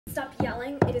Stop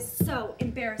yelling. It is so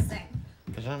embarrassing.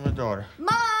 Is that my daughter? Mom,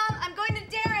 I'm going to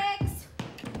Derek's.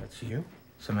 That's you?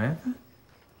 Samantha?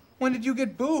 When did you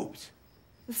get boobs?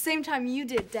 The same time you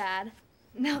did, Dad.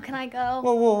 Now can I go?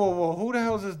 Whoa. Who the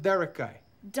hell's this Derek guy?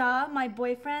 Duh, my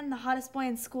boyfriend, the hottest boy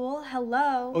in school.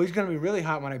 Hello. Oh, he's gonna be really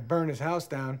hot when I burn his house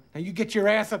down. Now you get your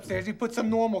ass upstairs, you put some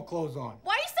normal clothes on.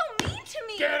 Why are you so mean to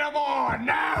me? Get them on,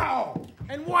 now!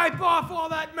 And wipe off all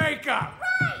that makeup!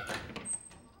 Right!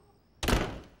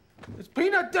 Is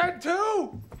Peanut dead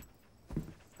too?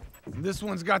 This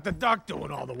one's got the duck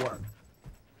doing all the work.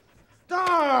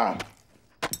 Donna!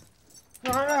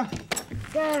 Donna!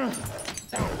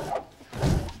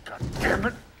 God damn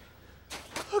it!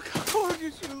 Look how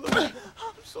gorgeous you look. I'm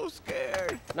so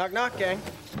scared. Knock, knock, gang.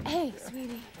 Hey,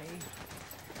 sweetie.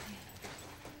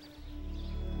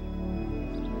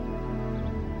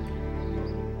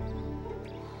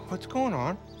 What's going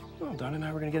on? Well, Donna and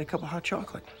I were gonna get a cup of hot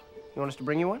chocolate. You want us to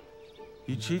bring you one?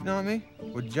 You cheating on me?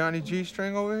 With Johnny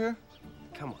G-string over here?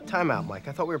 Come on, time out, Mike.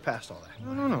 I thought we were past all that.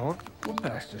 No. We're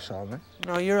past this all, man.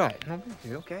 No, you're right. No big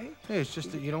deal. Okay? Hey, it's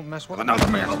just that you don't mess with another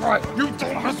man, all right? You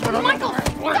don't mess with another man. Michael,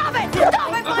 stop it!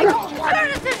 Stop it, Michael! Your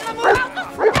decision to move out, so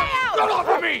stay out! Get off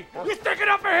of me! You sticking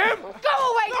up for him? Go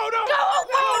away! No! Go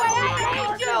away! I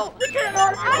hate you! You can't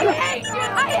hurt me! I hate you!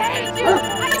 I hate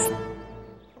you!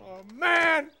 Oh,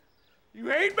 man! You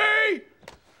hate me?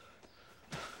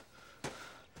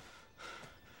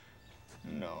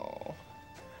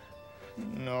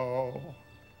 No.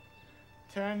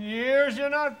 10 years, you're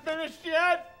not finished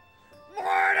yet?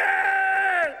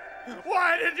 Marty!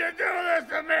 Why did you do this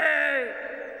to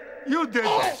me? You did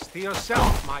this to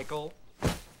yourself, Michael.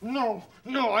 No,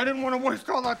 I didn't want to waste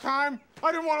all that time.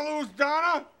 I didn't want to lose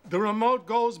Donna. The remote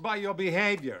goes by your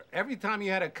behavior. Every time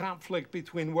you had a conflict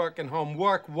between work and home,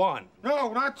 work won.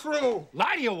 No, not true.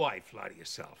 Lie to your wife, lie to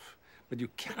yourself. But you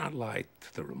cannot lie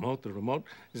to the remote. The remote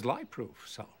is lie-proof,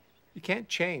 so you can't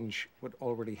change what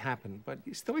already happened, but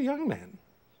you're still a young man.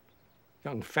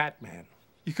 Young, fat man.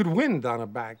 You could win Donna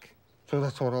back. So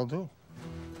that's what I'll do.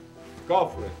 Go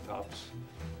for it, Tubbs.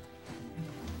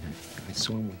 I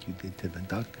saw what you did to the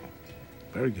duck.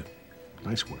 Very good.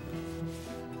 Nice work.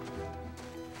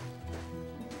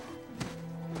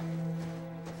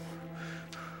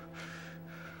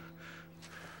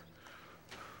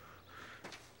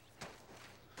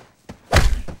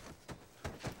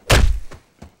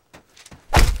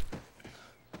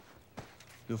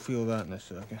 You'll feel that in a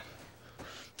second.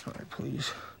 All right,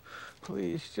 please.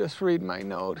 Please, just read my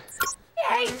note.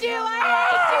 I hate you!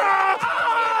 I hate you!